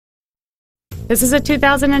This is a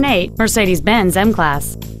 2008 Mercedes-Benz M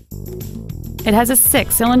Class. It has a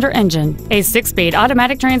 6-cylinder engine, a 6-speed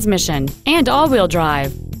automatic transmission, and all-wheel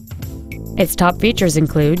drive. Its top features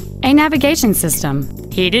include a navigation system,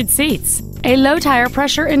 heated seats, a low tire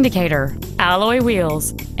pressure indicator, alloy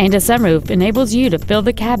wheels, and a sunroof enables you to fill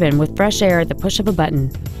the cabin with fresh air at the push of a button.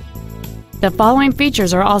 The following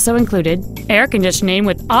features are also included: air conditioning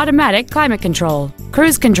with automatic climate control,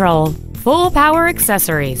 cruise control, full power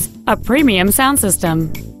accessories, a premium sound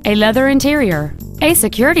system, a leather interior, a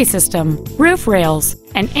security system, roof rails,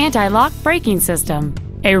 an anti-lock braking system,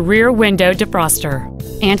 a rear window defroster,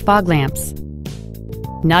 and fog lamps.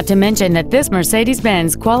 Not to mention that this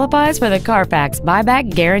Mercedes-Benz qualifies for the Carfax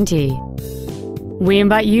buyback guarantee. We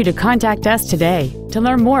invite you to contact us today to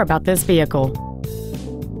learn more about this vehicle.